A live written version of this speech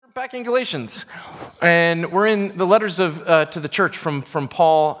Back in Galatians, and we're in the letters to the church from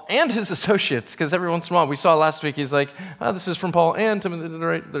Paul and his associates, because every once in a while, we saw last week, he's like, this is from Paul and Timothy,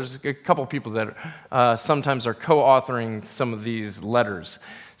 right? There's a couple people that sometimes are co-authoring some of these letters.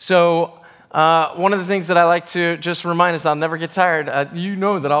 So one of the things that I like to just remind us, I'll never get tired, you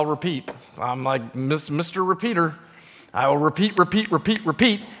know that I'll repeat. I'm like Mr. Repeater. I will repeat.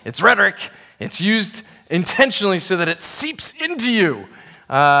 It's rhetoric. It's used intentionally so that it seeps into you.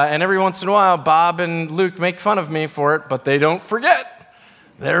 And every once in a while, Bob and Luke make fun of me for it, but they don't forget.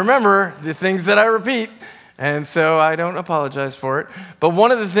 They remember the things that I repeat, and so I don't apologize for it. But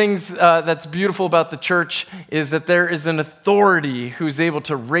one of the things that's beautiful about the church is that there is an authority who's able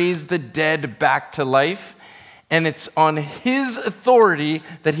to raise the dead back to life, and it's on his authority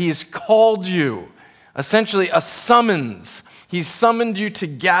that he has called you. Essentially, a summons. He's summoned you to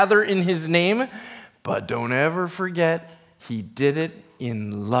gather in his name, but don't ever forget, he did it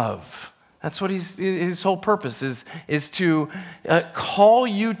in love. That's what his whole purpose is to call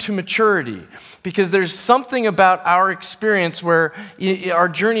you to maturity, because there's something about our experience where our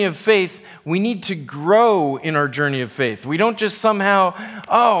journey of faith, we need to grow in our journey of faith. We don't just somehow,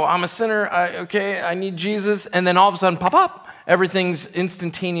 I'm a sinner, I need Jesus, and then all of a sudden, pop, everything's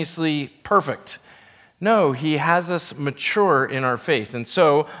instantaneously perfect. No, he has us mature in our faith. And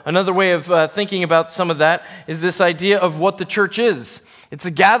so another way of thinking about some of that is this idea of what the church is. It's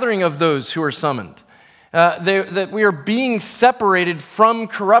a gathering of those who are summoned. That we are being separated from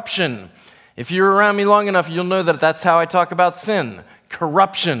corruption. If you're around me long enough, you'll know that that's how I talk about sin,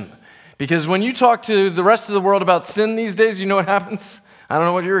 corruption. Because when you talk to the rest of the world about sin these days, you know what happens? I don't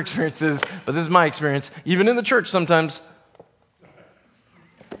know what your experience is, but this is my experience. Even in the church sometimes,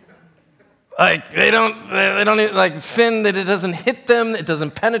 like they don't like sin, that it doesn't hit them, it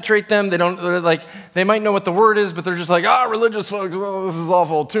doesn't penetrate them. They might know what the word is, but they're just like, religious folks, well, this is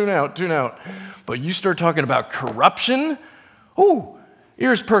awful. Tune out. But you start talking about corruption,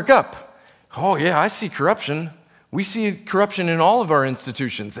 ears perk up. Oh yeah, I see corruption. We see corruption in all of our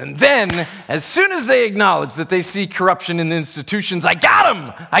institutions. And then, as soon as they acknowledge that they see corruption in the institutions, I got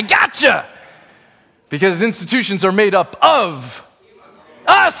them. I gotcha. Because institutions are made up of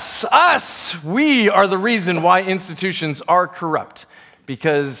us. We are the reason why institutions are corrupt,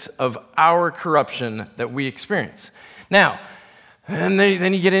 because of our corruption that we experience. Now, and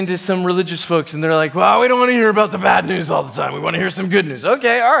then you get into some religious folks, and they're like, well, we don't want to hear about the bad news all the time. We want to hear some good news.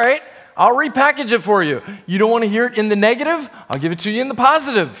 Okay, all right. I'll repackage it for you. You don't want to hear it in the negative? I'll give it to you in the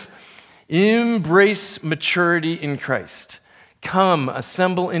positive. Embrace maturity in Christ. Come,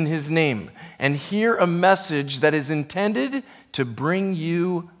 assemble in his name, and hear a message that is intended to bring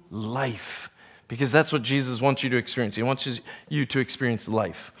you life, because that's what Jesus wants you to experience. He wants you to experience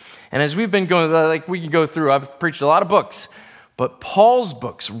life. And as we've been going, we can go through, I've preached a lot of books, but Paul's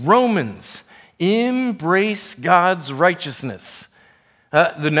books, Romans, embrace God's righteousness.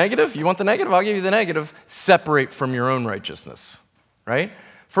 The negative, you want the negative? I'll give you the negative. Separate from your own righteousness, right?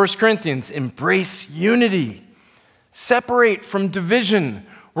 1 Corinthians, embrace unity. Separate from division.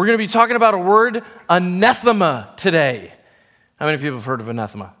 We're going to be talking about a word, anathema, today. How many people have heard of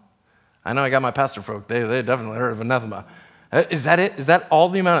anathema? I know I got my pastor folk. They definitely heard of anathema. Is that it? Is that all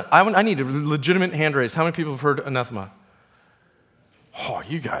the amount? I need a legitimate hand raise. How many people have heard anathema? Oh,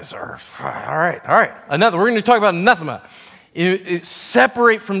 you guys are, all right. We're going to talk about anathema.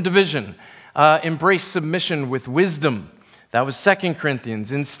 Separate from division. Embrace submission with wisdom. That was 2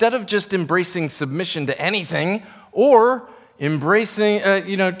 Corinthians. Instead of just embracing submission to anything or embracing,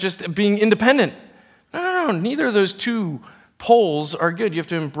 just being independent. No. Neither of those two poles are good. You have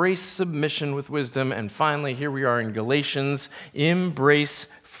to embrace submission with wisdom. And finally, here we are in Galatians, embrace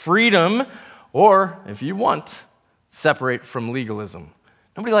freedom, or if you want, separate from legalism.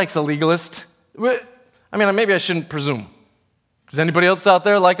 Nobody likes a legalist. Maybe I shouldn't presume. Does anybody else out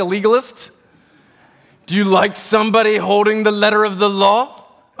there like a legalist? Do you like somebody holding the letter of the law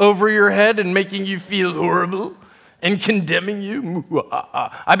over your head and making you feel horrible and condemning you?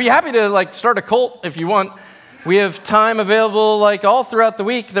 I'd be happy to start a cult if you want. We have time available all throughout the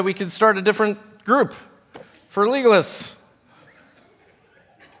week that we could start a different group for legalists.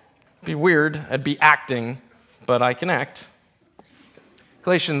 It'd be weird. I'd be acting, but I can act.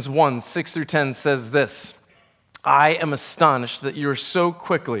 Galatians 1, 6 through 10 says this: I am astonished that you are so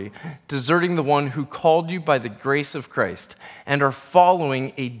quickly deserting the one who called you by the grace of Christ and are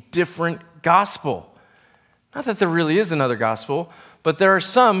following a different gospel. Not that there really is another gospel, but there are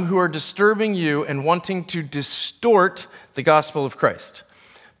some who are disturbing you and wanting to distort the gospel of Christ.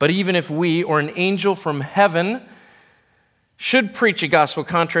 But even if we or an angel from heaven should preach a gospel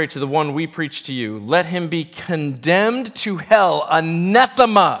contrary to the one we preach to you, let him be condemned to hell,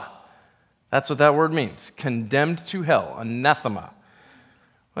 anathema. That's what that word means, condemned to hell, anathema.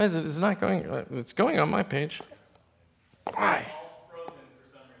 Why is it? It's not going, it's going on my page. Why?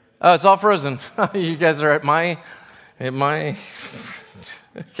 Oh, it's all frozen. You guys are at my,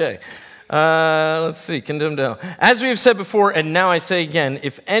 okay. Let's see, condemned to hell. As we have said before, and now I say again,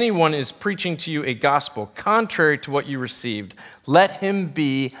 if anyone is preaching to you a gospel contrary to what you received, let him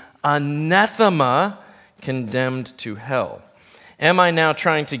be anathema, condemned to hell. Am I now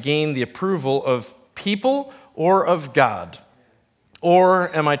trying to gain the approval of people or of God?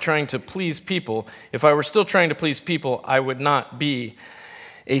 Or am I trying to please people? If I were still trying to please people, I would not be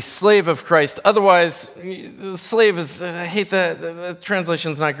a slave of Christ. Otherwise, slave is, I hate the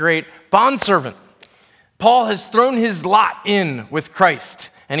translation's not great, bondservant. Paul has thrown his lot in with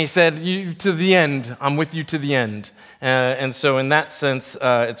Christ, and he said, to the end, I'm with you to the end. And so in that sense,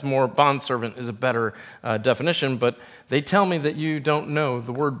 it's more bondservant is a better definition, but they tell me that you don't know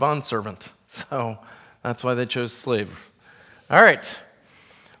the word bondservant, so that's why they chose slave. All right.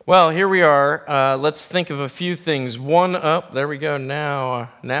 Well, here we are. Let's think of a few things. One up. There we go.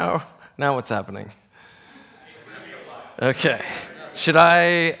 Now what's happening? Okay.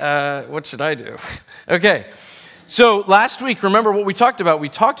 What should I do? Okay. So last week, remember what we talked about? We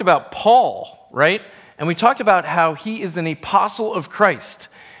talked about Paul, right? And we talked about how he is an apostle of Christ.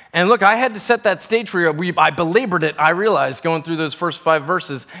 And look, I had to set that stage for you. I belabored it, I realized, going through those first 5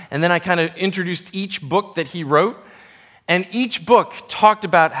 verses. And then I kind of introduced each book that he wrote. And each book talked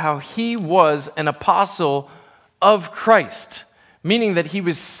about how he was an apostle of Christ, meaning that he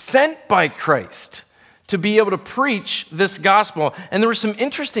was sent by Christ to be able to preach this gospel. And there was some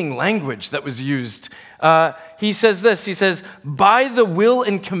interesting language that was used. He says this, he says, by the will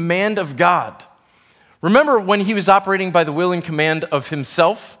and command of God. Remember when he was operating by the will and command of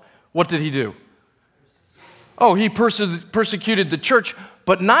himself, what did he do? Oh, he persecuted the church.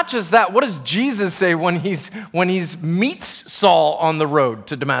 But not just that, what does Jesus say when he's meets Saul on the road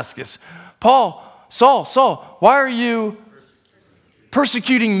to Damascus? Saul, why are you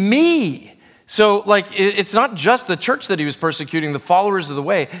persecuting me? So, it's not just the church that he was persecuting, the followers of the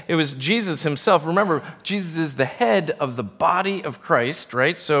way. It was Jesus himself. Remember, Jesus is the head of the body of Christ,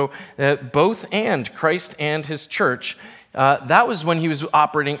 right? So, both and Christ and his church. That was when he was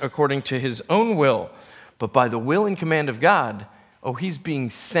operating according to his own will. But by the will and command of God, he's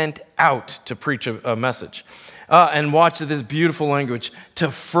being sent out to preach a message. And watch this beautiful language.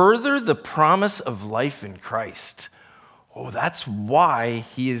 To further the promise of life in Christ. That's why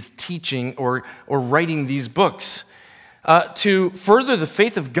he is teaching or writing these books. To further the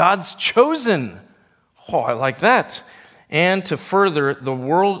faith of God's chosen. I like that. And to further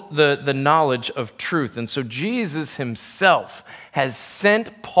the knowledge of truth. And so Jesus himself has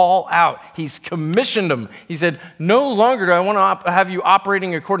sent Paul out. He's commissioned him. He said, no longer do I want to have you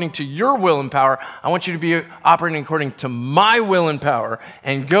operating according to your will and power. I want you to be operating according to my will and power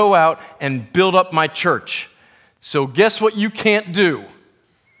and go out and build up my church. So guess what you can't do?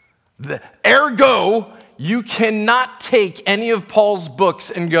 Ergo, you cannot take any of Paul's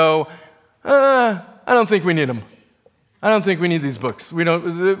books and go, I don't think we need them. I don't think we need these books. We don't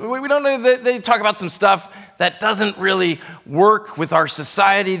know. They talk about some stuff that doesn't really work with our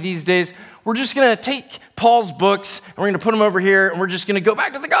society these days. We're just going to take Paul's books and we're going to put them over here and we're just going to go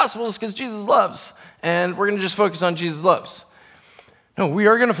back to the Gospels because Jesus loves. And we're going to just focus on Jesus loves. No, we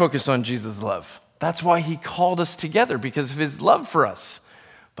are going to focus on Jesus' love. That's why he called us together, because of his love for us.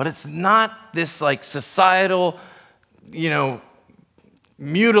 But it's not this societal,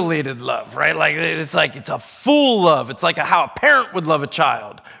 mutilated love, right? It's a full love. It's like how a parent would love a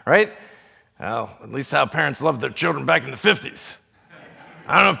child, right? Well, at least how parents loved their children back in the 50s.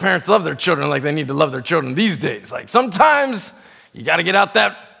 I don't know if parents love their children like they need to love their children these days. Sometimes you got to get out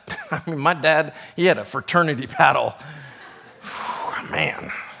that. My dad, he had a fraternity paddle.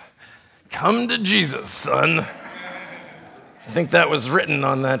 Man, come to Jesus, son. I think that was written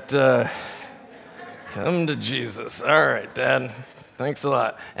on that. Come to Jesus. All right, Dad. Thanks a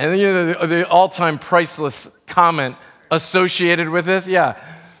lot. And then the all-time priceless comment associated with it,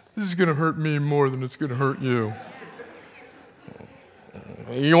 this is going to hurt me more than it's going to hurt you.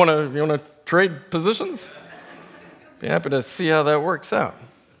 You want to trade positions? Be happy to see how that works out.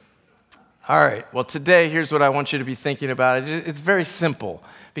 All right. Well, today, here's what I want you to be thinking about. It's very simple,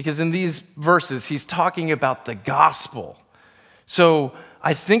 because in these verses, he's talking about the gospel. So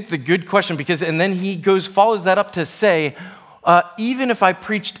I think the good question, and then he follows that up to say, even if I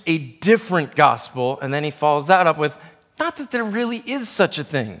preached a different gospel, and then he follows that up with, not that there really is such a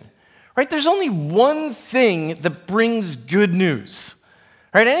thing, right? There's only one thing that brings good news,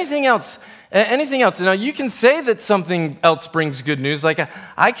 right? Anything else. Now, you can say that something else brings good news. Like,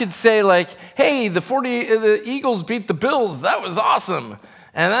 I could say, like, hey, the Eagles beat the Bills. That was awesome.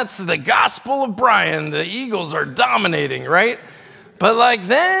 And that's the gospel of Brian. The Eagles are dominating, right? But, like,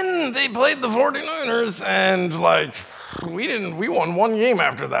 then they played the 49ers, and, like, we won one game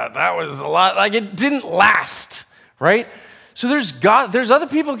after that. That was a lot. Like, it didn't last, right? So there's other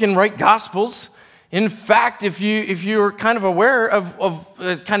people who can write gospels. In fact, if you're kind of aware of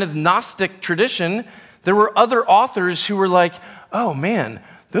a kind of Gnostic tradition, there were other authors who were like, oh man,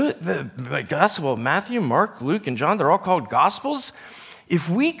 the Gospel of Matthew, Mark, Luke, and John, they're all called Gospels. If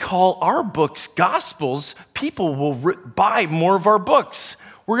we call our books Gospels, people will buy more of our books.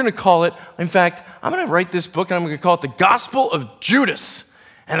 We're going to call it, in fact, I'm going to write this book and I'm going to call it the Gospel of Judas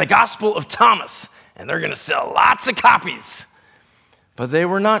and the Gospel of Thomas, and they're going to sell lots of copies. But they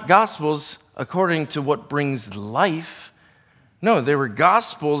were not Gospels according to what brings life. No, they were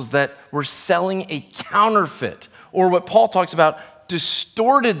gospels that were selling a counterfeit, or what Paul talks about,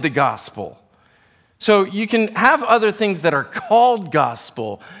 distorted the gospel. So you can have other things that are called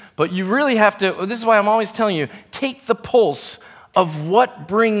gospel, but you really have to, this is why I'm always telling you, take the pulse of what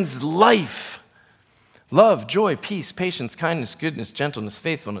brings life. Love, joy, peace, patience, kindness, goodness, gentleness,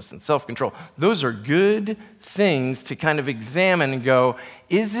 faithfulness, and self-control. Those are good things to kind of examine and go,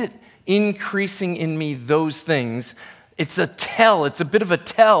 is it increasing in me those things? It's a bit of a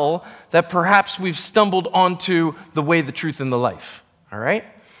tell that perhaps we've stumbled onto the way, the truth, and the life. All right?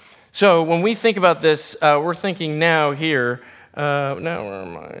 So when we think about this, we're thinking now here, now where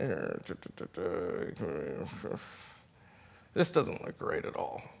am I here? This doesn't look great at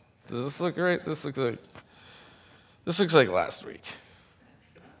all. Does this look great? This looks like last week.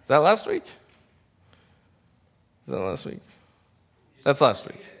 Is that last week? Is that last week? That's last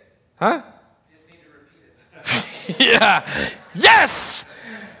week. Huh? You just need to repeat it. Yeah. Yes!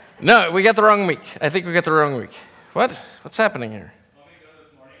 No, we got the wrong week. I think we got the wrong week. What? What's happening here? Want me to go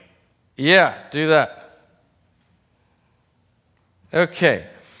this morning? Yeah, do that. Okay.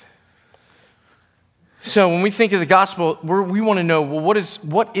 So when we think of the gospel, we want to know, well, what is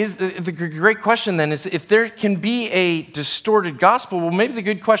the great question then is, if there can be a distorted gospel, well, maybe the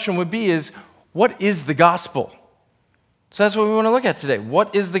good question would be is, what is the gospel? So that's what we want to look at today.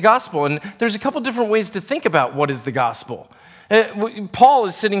 What is the gospel? And there's a couple different ways to think about what is the gospel. Paul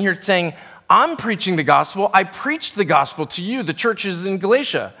is sitting here saying, I'm preaching the gospel. I preached the gospel to you, the churches in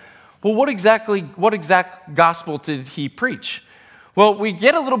Galatia. Well, what exact gospel did he preach? Well, we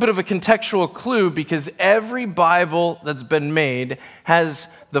get a little bit of a contextual clue because every Bible that's been made has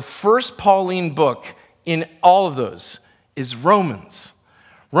the first Pauline book in all of those is Romans.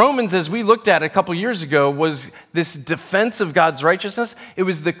 Romans, as we looked at a couple years ago, was this defense of God's righteousness. It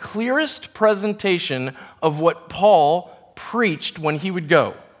was the clearest presentation of what Paul preached when he would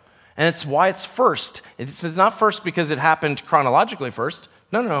go. And it's why it's first. It's not first because it happened chronologically first.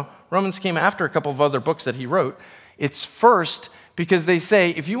 No. Romans came after a couple of other books that he wrote. It's first because they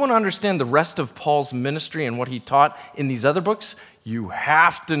say, if you want to understand the rest of Paul's ministry and what he taught in these other books, you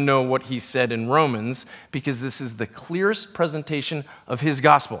have to know what he said in Romans, because this is the clearest presentation of his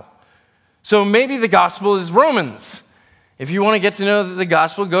gospel. So maybe the gospel is Romans. If you want to get to know the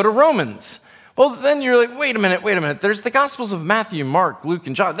gospel, go to Romans. Well, then you're like, wait a minute. There's the gospels of Matthew, Mark, Luke,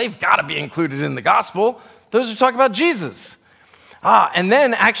 and John. They've got to be included in the gospel. Those are talking about Jesus. And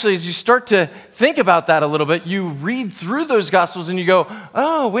then actually, as you start to think about that a little bit, you read through those Gospels and you go,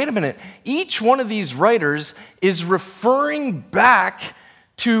 oh, wait a minute. Each one of these writers is referring back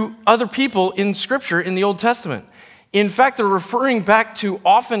to other people in Scripture in the Old Testament. In fact, they're referring back to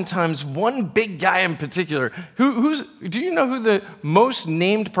oftentimes one big guy in particular. Do you know who the most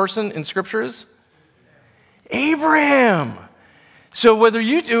named person in Scripture is? Abraham. So whether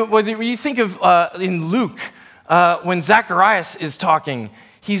you think of in Luke, when Zacharias is talking,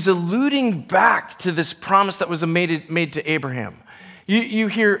 he's alluding back to this promise that was made to Abraham. You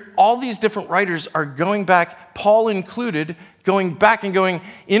hear all these different writers are going back, Paul included, going back and going,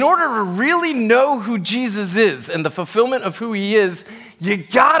 in order to really know who Jesus is and the fulfillment of who he is, you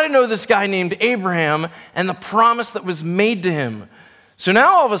got to know this guy named Abraham and the promise that was made to him. So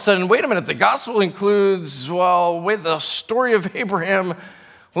now all of a sudden, wait a minute, the gospel includes, the story of Abraham.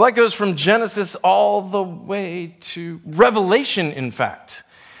 Well, that goes from Genesis all the way to Revelation, in fact.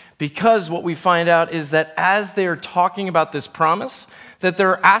 Because what we find out is that as they're talking about this promise, that there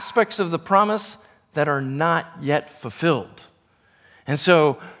are aspects of the promise that are not yet fulfilled. And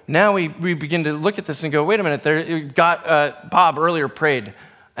so now we begin to look at this and go, wait a minute, Bob earlier prayed,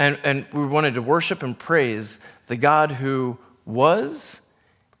 and we wanted to worship and praise the God who was,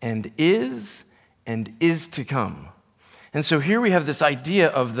 and is to come. And so here we have this idea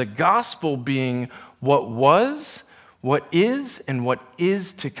of the gospel being what was, what is, and what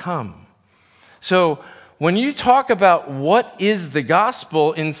is to come. So when you talk about what is the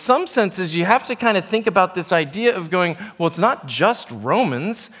gospel, in some senses, you have to kind of think about this idea of going, well, it's not just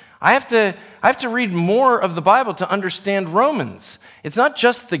Romans. I have to read more of the Bible to understand Romans. It's not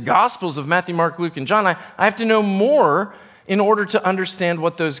just the gospels of Matthew, Mark, Luke, and John. I have to know more in order to understand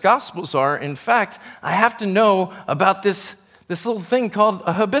what those gospels are. In fact, I have to know about this little thing called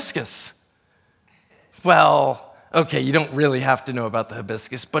a hibiscus. Well, okay, you don't really have to know about the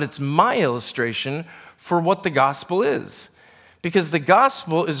hibiscus, but it's my illustration for what the gospel is. Because the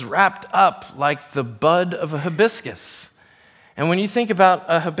gospel is wrapped up like the bud of a hibiscus. And when you think about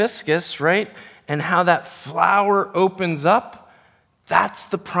a hibiscus, right, and how that flower opens up, that's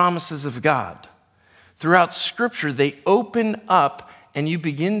the promises of God. Throughout Scripture, they open up and you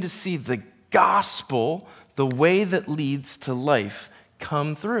begin to see the gospel, the way that leads to life,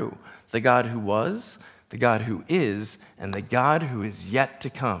 come through. The God who was, the God who is, and the God who is yet to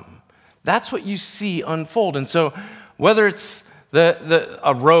come. That's what you see unfold. And so whether it's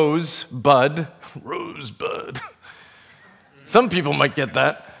a rosebud, some people might get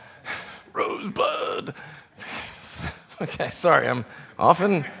that, rosebud. Okay, sorry, I'm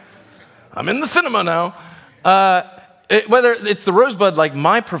in the cinema now. Whether it's the rosebud like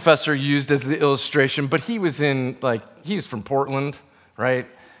my professor used as the illustration, but he was from Portland, right?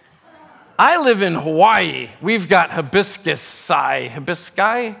 I live in Hawaii. We've got hibisci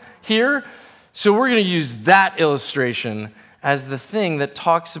here. So we're going to use that illustration as the thing that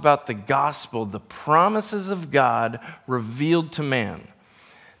talks about the gospel, the promises of God revealed to man.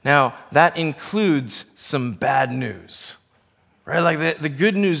 Now, that includes some bad news, right? Like the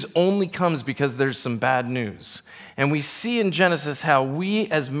good news only comes because there's some bad news. And we see in Genesis how we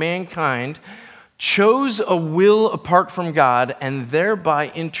as mankind chose a will apart from God and thereby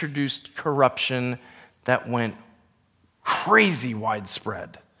introduced corruption that went crazy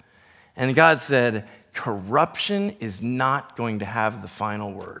widespread. And God said, corruption is not going to have the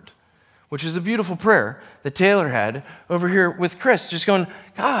final word, which is a beautiful prayer that Taylor had over here with Chris, just going,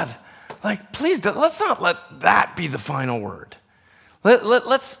 God, please, let's not let that be the final word.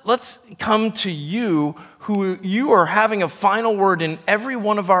 Let's come to you, who you are having a final word in every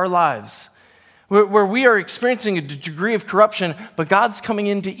one of our lives, where we are experiencing a degree of corruption, but God's coming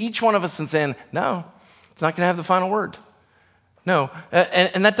into each one of us and saying, no, it's not going to have the final word. No,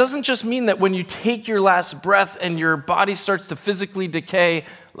 and that doesn't just mean that when you take your last breath and your body starts to physically decay,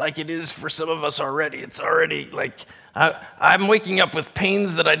 like it is for some of us already. It's already like, I'm waking up with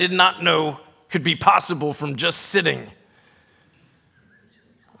pains that I did not know could be possible from just sitting.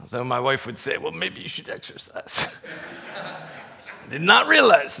 Although my wife would say, well, maybe you should exercise. I did not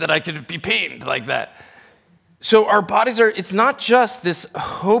realize that I could be pained like that. So our bodies it's not just this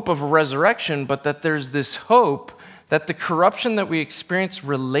hope of resurrection, but that there's this hope that the corruption that we experience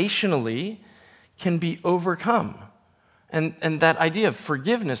relationally can be overcome. And that idea of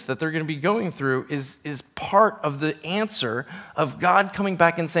forgiveness that they're going to be going through is part of the answer of God coming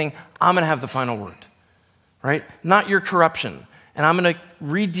back and saying, I'm going to have the final word, right? Not your corruption. And I'm going to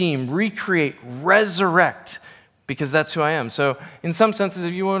redeem, recreate, resurrect, because that's who I am. So in some senses,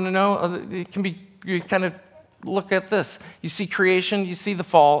 if you want to know, it can be, you kind of look at this. You see creation, you see the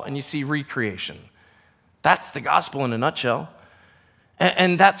fall, and you see recreation. That's the gospel in a nutshell.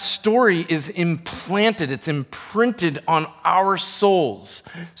 And that story is implanted, it's imprinted on our souls.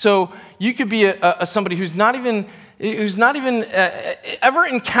 So you could be somebody who's not even ever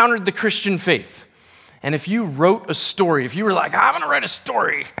encountered the Christian faith. And if you wrote a story, if you were like, I'm going to write a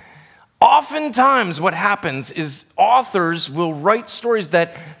story, oftentimes what happens is authors will write stories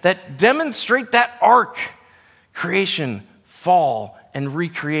that demonstrate that arc: creation, fall, and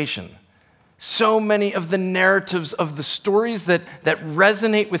recreation. So many of the narratives of the stories that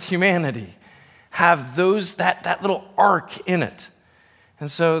resonate with humanity have that little arc in it.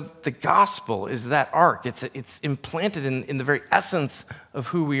 And so the gospel is that arc. It's implanted in the very essence of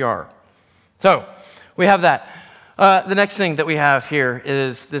who we are. So we have that. The next thing that we have here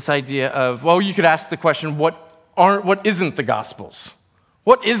is this idea of, well, you could ask the question, what isn't the Gospels?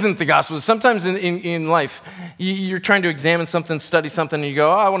 What isn't the Gospels? Sometimes in life, you're trying to examine something, study something, and you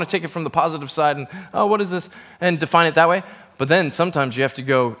go, I want to take it from the positive side, and what is this? And define it that way. But then sometimes you have to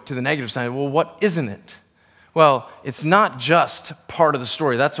go to the negative side. Well, what isn't it? Well, it's not just part of the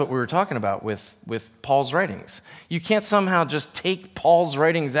story. That's what we were talking about with Paul's writings. You can't somehow just take Paul's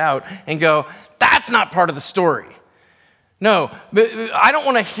writings out and go, that's not part of the story. No, but I don't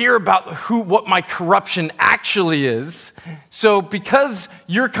want to hear about what my corruption actually is. So because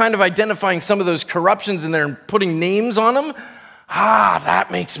you're kind of identifying some of those corruptions in there and putting names on them, that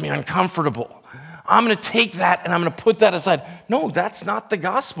makes me uncomfortable. I'm going to take that and I'm going to put that aside. No, that's not the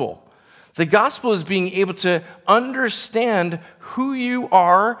gospel. The gospel is being able to understand who you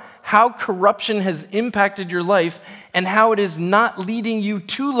are, how corruption has impacted your life, and how it is not leading you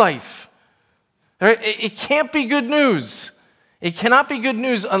to life. It can't be good news. It cannot be good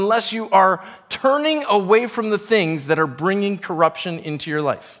news unless you are turning away from the things that are bringing corruption into your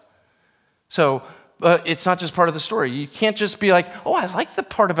life. So it's not just part of the story. You can't just be like, oh, I like the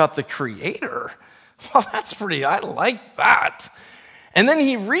part about the Creator. Well, I like that. And then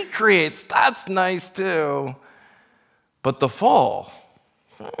he recreates, that's nice too. But the fall,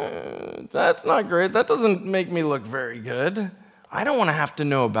 that's not great. That doesn't make me look very good. I don't want to have to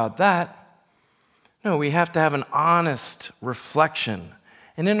know about that. No, we have to have an honest reflection.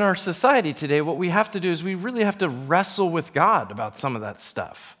 And in our society today, what we have to do is we really have to wrestle with God about some of that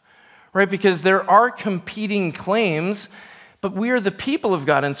stuff, right? Because there are competing claims, but we are the people of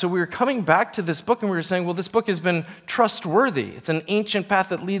God. And so we were coming back to this book and we were saying, well, this book has been trustworthy. It's an ancient path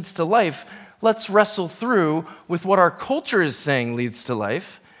that leads to life. Let's wrestle through with what our culture is saying leads to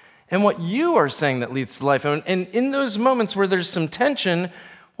life and what you are saying that leads to life. And in those moments where there's some tension,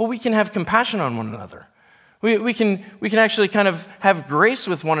 well, we can have compassion on one another. We can actually kind of have grace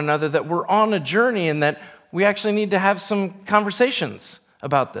with one another that we're on a journey and that we actually need to have some conversations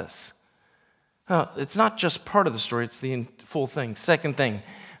about this. It's not just part of the story, it's the full thing. Second thing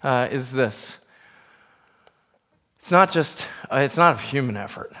is this. It's not a human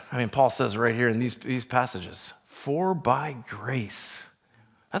effort. I mean, Paul says right here in these passages, for by grace.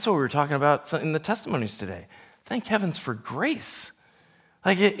 That's what we were talking about in the testimonies today. Thank heavens for grace.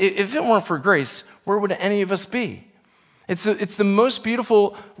 Like, if it weren't for grace, where would any of us be? It's the most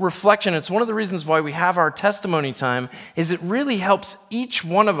beautiful reflection. It's one of the reasons why we have our testimony time, is it really helps each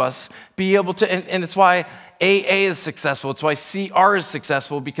one of us be able to, and it's why AA is successful. It's why CR is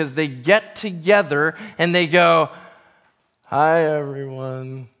successful, because they get together and they go, hi,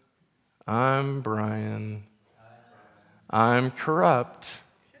 everyone. I'm Brian. I'm corrupt.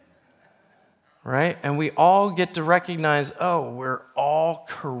 Right? And we all get to recognize, oh, we're all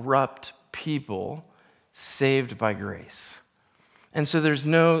corrupt people saved by grace. And so there's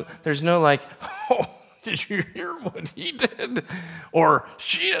no like, oh, did you hear what he did? Or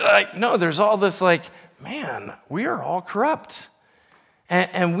she, like, no, there's all this like, man, we are all corrupt.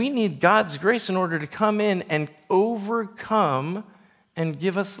 And we need God's grace in order to come in and overcome and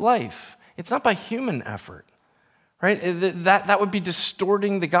give us life. It's not by human effort, right? That would be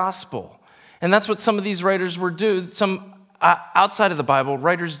distorting the gospel. And that's what some of these writers some outside of the Bible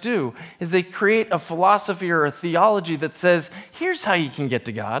writers do, is they create a philosophy or a theology that says, here's how you can get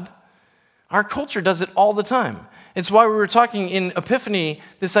to God. Our culture does it all the time. It's why we were talking in Epiphany,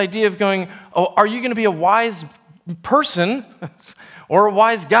 this idea of going, oh, are you going to be a wise person or a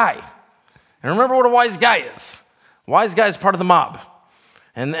wise guy? And remember what a wise guy is. A wise guy is part of the mob.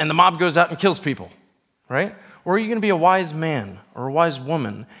 And the mob goes out and kills people, right? Or are you going to be a wise man or a wise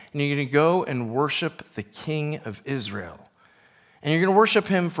woman, and you're going to go and worship the King of Israel? And you're going to worship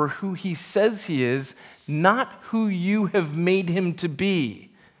him for who he says he is, not who you have made him to be.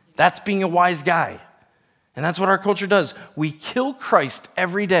 That's being a wise guy. And that's what our culture does. We kill Christ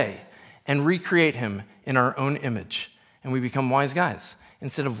every day and recreate him in our own image. And we become wise guys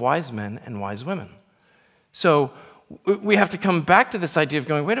instead of wise men and wise women. So we have to come back to this idea of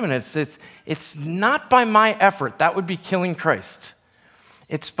going, wait a minute, it's not by my effort. That would be killing Christ.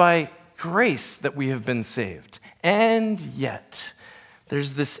 It's by grace that we have been saved. And yet,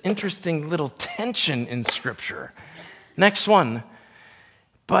 there's this interesting little tension in Scripture. Next one.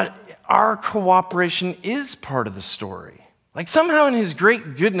 But our cooperation is part of the story. Like somehow in his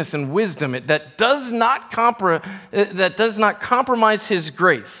great goodness and wisdom, that does not compromise his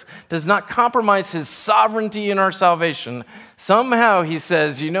grace, does not compromise his sovereignty in our salvation. Somehow he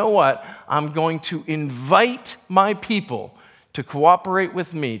says, you know what? I'm going to invite my people to cooperate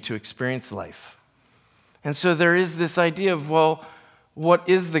with me to experience life. And so there is this idea of, well, what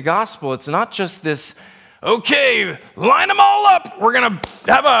is the gospel? It's not just this, okay, line them all up. We're going to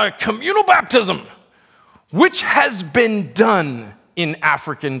have a communal baptism, which has been done in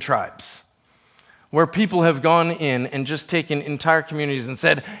African tribes, where people have gone in and just taken entire communities and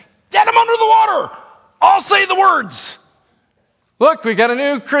said, get them under the water. I'll say the words. Look, we got a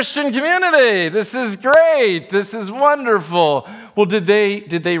new Christian community. This is great. This is wonderful. Well, did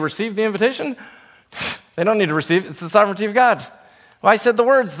they receive the invitation? They don't need to receive. It's the sovereignty of God. Well, I said the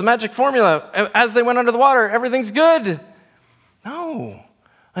words, the magic formula. As they went under the water, everything's good. No.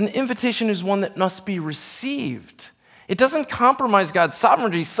 An invitation is one that must be received. It doesn't compromise God's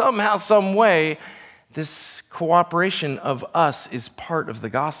sovereignty somehow, some way. This cooperation of us is part of the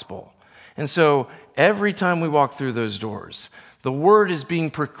gospel. And so every time we walk through those doors, the word is being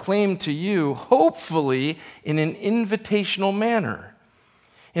proclaimed to you, hopefully in an invitational manner,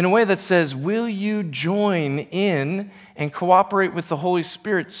 in a way that says, will you join in and cooperate with the Holy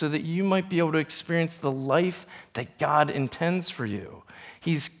Spirit so that you might be able to experience the life that God intends for you?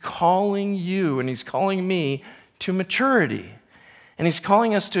 He's calling you and he's calling me to maturity. And he's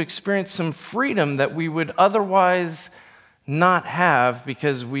calling us to experience some freedom that we would otherwise not have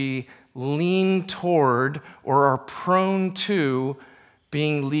because we lean toward or are prone to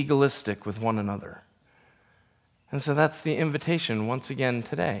being legalistic with one another. And so that's the invitation once again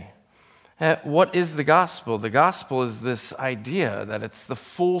today. What is the gospel? The gospel is this idea that it's the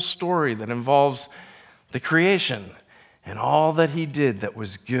full story that involves the creation and all that he did that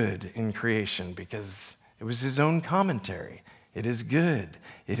was good in creation, because it was his own commentary. It is good.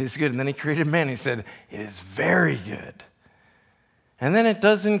 It is good. And then he created man. He said, it is very good. And then it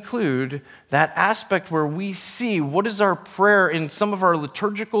does include that aspect where we see what is our prayer in some of our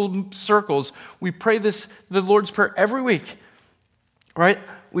liturgical circles. We pray this, the Lord's Prayer, every week, right?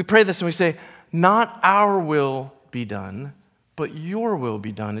 We pray this and we say, not our will be done, but your will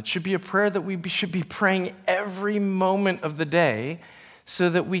be done. It should be a prayer that we should be praying every moment of the day so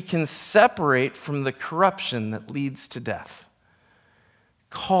that we can separate from the corruption that leads to death.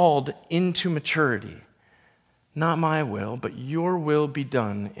 Called into maturity. Not my will, but your will be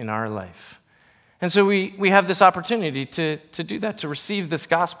done in our life. And so we have this opportunity to do that, to receive this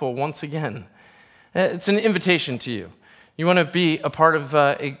gospel once again. It's an invitation to you. You want to be a part of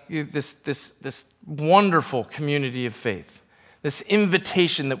this wonderful community of faith, this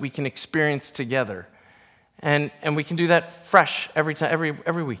invitation that we can experience together. And we can do that fresh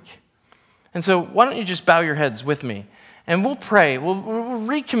every week. And so why don't you just bow your heads with me? And we'll pray. We'll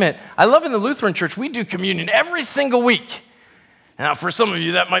recommit. I love in the Lutheran Church, we do communion every single week. Now, for some of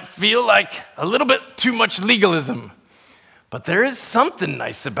you, that might feel like a little bit too much legalism. But there is something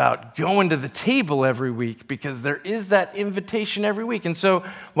nice about going to the table every week, because there is that invitation every week. And so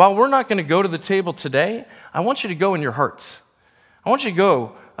while we're not going to go to the table today, I want you to go in your hearts. I want you to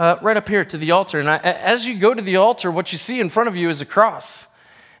go right up here to the altar. And as you go to the altar, what you see in front of you is a cross.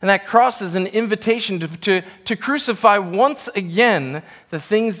 And that cross is an invitation to crucify once again the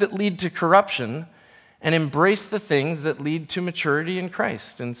things that lead to corruption and embrace the things that lead to maturity in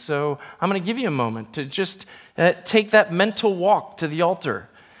Christ. And so I'm going to give you a moment to just take that mental walk to the altar,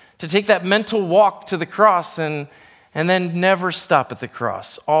 to take that mental walk to the cross, and then never stop at the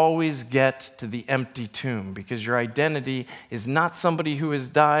cross. Always get to the empty tomb, because your identity is not somebody who has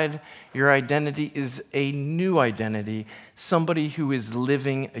died. Your identity is a new identity, somebody who is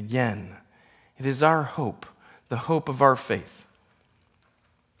living again. It is our hope, the hope of our faith.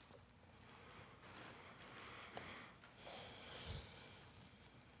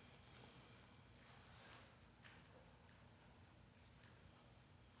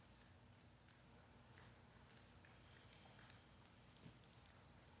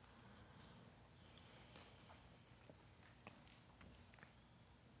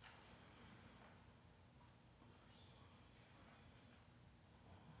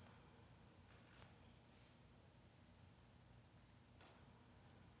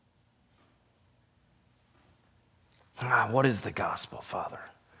 What is the gospel, Father?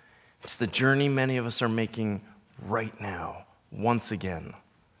 It's the journey many of us are making right now, once again.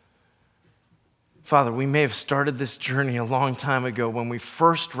 Father, we may have started this journey a long time ago when we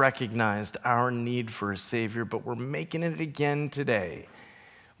first recognized our need for a Savior, but we're making it again today.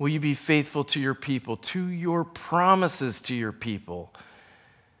 Will you be faithful to your people, to your promises to your people,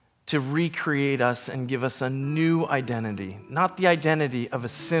 to recreate us and give us a new identity, not the identity of a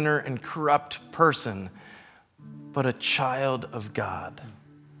sinner and corrupt person, but a child of God.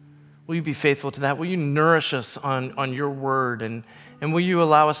 Will you be faithful to that? Will you nourish us on your word? And will you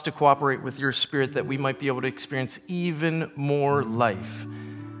allow us to cooperate with your Spirit that we might be able to experience even more life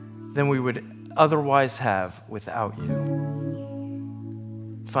than we would otherwise have without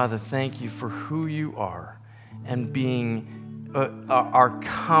you? Father, thank you for who you are and being our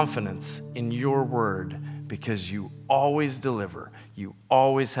confidence in your word, because you always deliver. You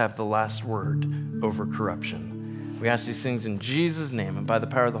always have the last word over corruption. We ask these things in Jesus' name and by the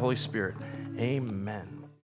power of the Holy Spirit. Amen.